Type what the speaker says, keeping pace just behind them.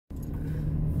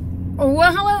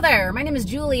Well, hello there. My name is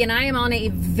Julie, and I am on a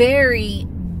very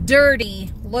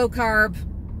dirty low-carb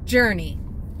journey.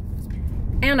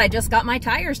 And I just got my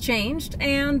tires changed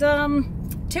and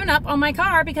tune-up on my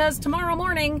car because tomorrow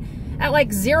morning at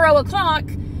like 0 o'clock,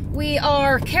 we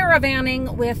are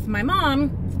caravanning with my mom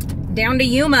down to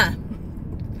Yuma.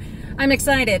 I'm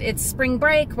excited. It's spring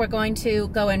break. We're going to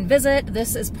go and visit.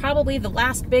 This is probably the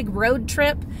last big road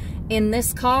trip in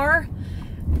this car.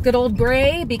 Good old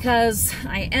gray, because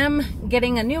I am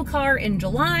getting a new car in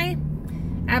July.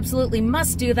 Absolutely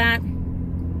must do that.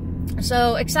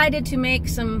 So excited to make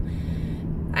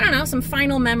some, I don't know, some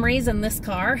final memories in this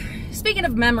car. Speaking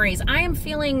of memories, I am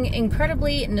feeling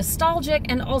incredibly nostalgic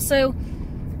and also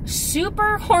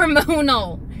super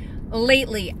hormonal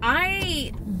lately.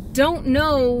 I don't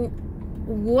know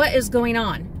what is going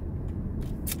on.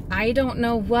 I don't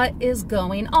know what is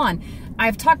going on.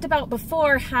 I've talked about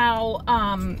before how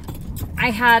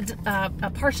I had a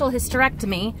partial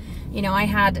hysterectomy. You know, I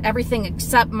had everything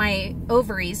except my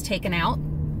ovaries taken out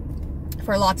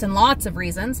for lots and lots of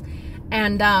reasons.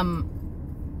 And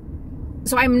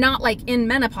so I'm not like in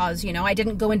menopause, you know. I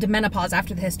didn't go into menopause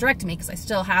after the hysterectomy because I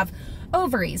still have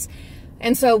ovaries.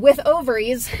 And so with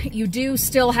ovaries, you do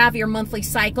still have your monthly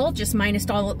cycle, just minus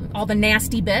all the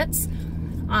nasty bits.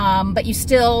 But you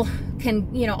still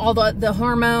can, you know, all the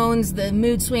hormones, the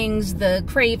mood swings, the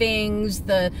cravings,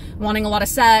 the wanting a lot of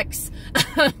sex,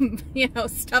 you know,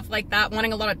 stuff like that,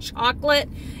 wanting a lot of chocolate,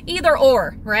 either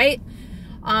or, right?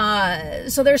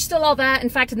 So there's still all that. In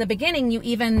fact, in the beginning, you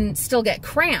even still get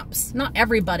cramps. Not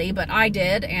everybody, but I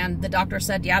did. And the doctor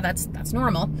said, yeah, that's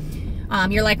normal.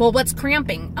 You're like, well, what's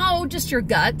cramping? Oh, just your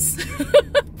guts,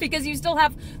 because you still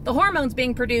have the hormones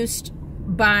being produced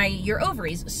by your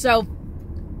ovaries. So,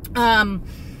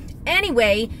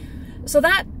 anyway, so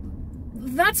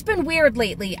that's been weird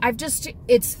lately.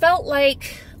 It's felt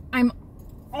like I'm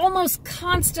almost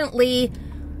constantly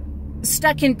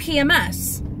stuck in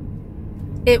PMS.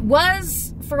 It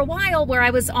was for a while where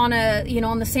I was on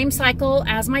on the same cycle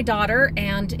as my daughter,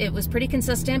 and it was pretty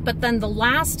consistent. But then the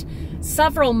last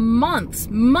several months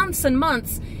and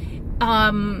months,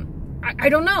 I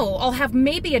don't know, I'll have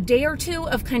maybe a day or two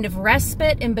of kind of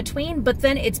respite in between, but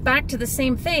then it's back to the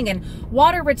same thing, and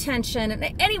water retention.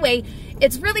 And anyway,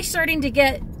 it's really starting to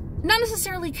get not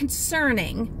necessarily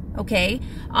concerning, okay,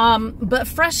 but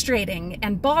frustrating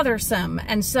and bothersome.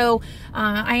 And so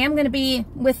I am going to be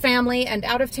with family and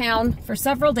out of town for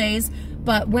several days,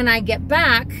 but when I get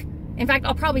back, in fact,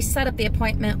 I'll probably set up the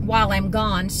appointment while I'm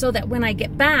gone so that when I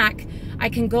get back, I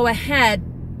can go ahead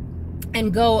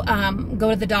and go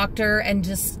to the doctor and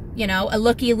just, you know, a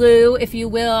looky-loo, if you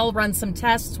will, run some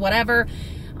tests, whatever.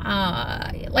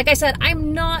 Like I said,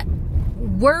 I'm not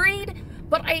worried,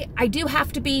 but I do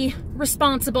have to be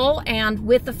responsible. And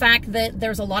with the fact that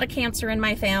there's a lot of cancer in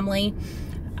my family,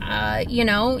 you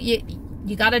know,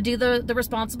 you got to do the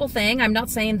responsible thing. I'm not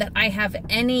saying that I have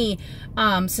any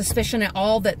suspicion at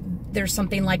all that there's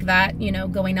something like that, you know,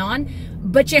 going on,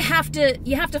 but you have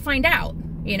to find out.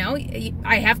 You know,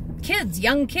 I have kids,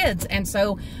 young kids, and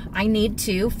so I need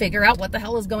to figure out what the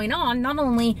hell is going on, not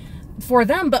only for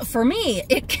them, but for me.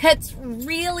 It gets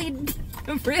really,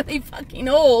 really fucking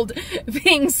old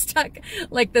being stuck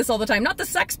like this all the time. Not the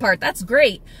sex part, that's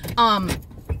great.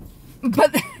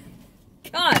 But,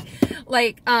 God,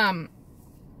 like,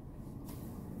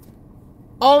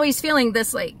 always feeling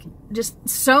this, like, just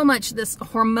so much this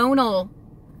hormonal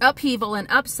upheaval and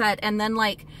upset, and then,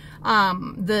 like,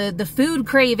 the food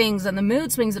cravings and the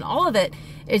mood swings and all of it.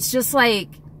 It's just like,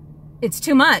 it's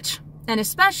too much. And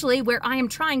especially where I am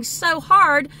trying so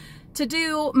hard to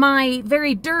do my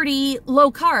very dirty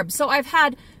low carb. So I've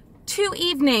had 2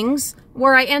 evenings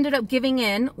where I ended up giving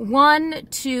in. One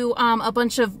to a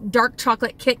bunch of dark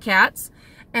chocolate Kit Kats,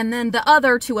 and then the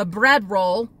other to a bread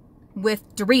roll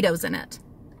with Doritos in it.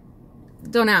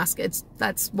 Don't ask.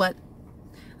 That's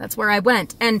where I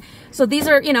went. And so these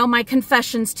are, you know, my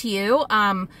confessions to you.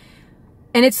 And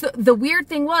it's the weird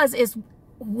thing is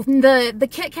the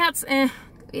Kit Kats,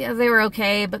 yeah, they were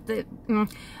okay,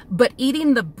 but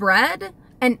eating the bread,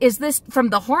 and is this from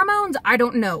the hormones? I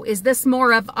don't know. Is this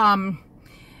more of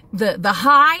the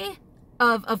high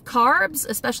of carbs,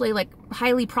 especially like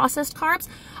highly processed carbs?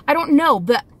 I don't know,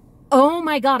 but oh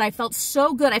my God, I felt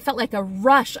so good. I felt like a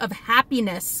rush of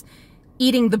happiness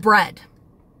eating the bread.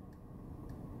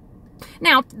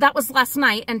 Now, that was last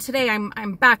night, and today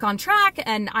I'm back on track,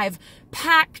 and I've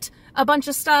packed a bunch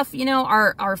of stuff, you know,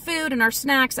 our food and our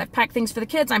snacks. I've packed things for the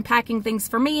kids. I'm packing things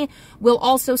for me. We'll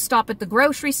also stop at the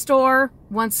grocery store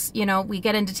once, you know, we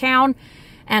get into town,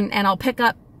 and I'll pick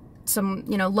up some,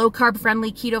 you know, low carb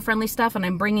friendly, keto friendly stuff, and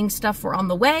I'm bringing stuff for on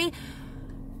the way.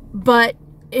 But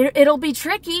it'll be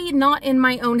tricky, not in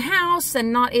my own house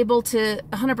and not able to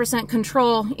 100%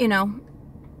 control, you know,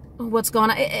 what's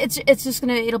going on. It's just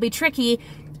it'll be tricky.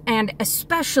 And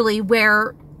especially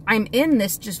where I'm in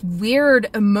this just weird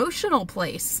emotional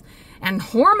place and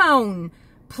hormone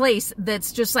place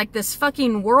that's just like this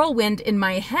fucking whirlwind in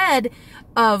my head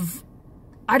of,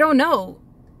 I don't know,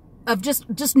 of just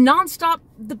nonstop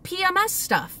the PMS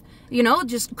stuff, you know,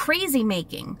 just crazy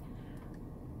making.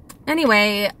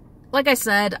 Anyway, like I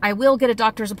said, I will get a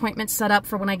doctor's appointment set up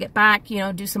for when I get back, you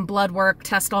know, do some blood work,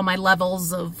 test all my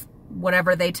levels of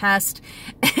whatever they test,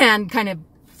 and kind of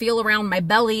feel around my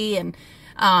belly and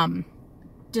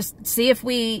just see if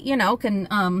we, you know,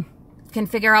 can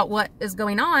figure out what is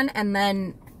going on, and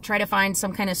then try to find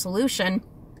some kind of solution,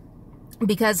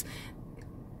 because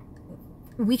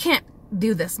we can't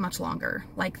do this much longer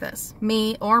like this.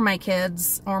 Me or my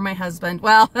kids or my husband.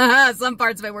 Well, some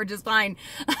parts of it were just fine.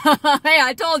 Hey,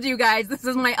 I told you guys, this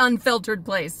is my unfiltered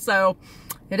place, so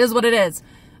it is what it is.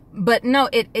 But no,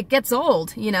 it gets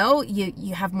old, you know?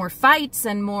 You have more fights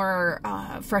and more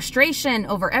frustration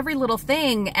over every little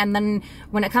thing, and then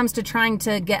when it comes to trying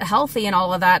to get healthy and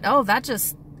all of that, oh, that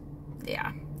just,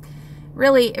 yeah.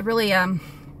 It really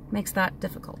makes that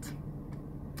difficult.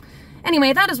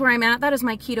 Anyway, that is where I'm at. That is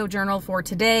my keto journal for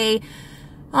today.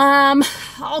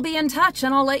 I'll be in touch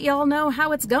and I'll let y'all know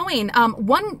how it's going.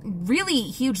 One really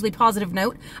hugely positive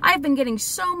note, I've been getting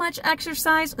so much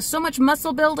exercise, so much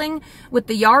muscle building with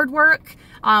the yard work.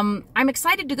 I'm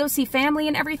excited to go see family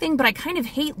and everything, but I kind of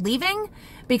hate leaving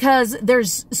because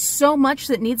there's so much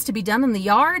that needs to be done in the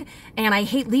yard, and I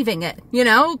hate leaving it, you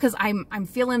know, because I'm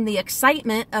feeling the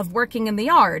excitement of working in the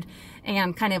yard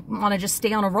and kind of want to just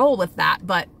stay on a roll with that.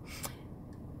 But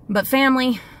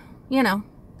family, you know,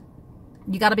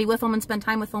 you got to be with them and spend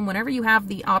time with them whenever you have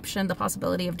the option, the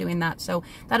possibility of doing that. So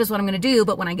that is what I'm going to do.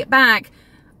 But when I get back,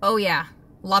 oh yeah,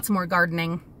 lots more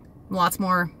gardening, lots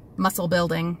more muscle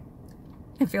building.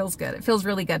 It feels good. It feels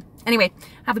really good. Anyway,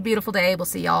 have a beautiful day. We'll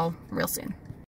see y'all real soon.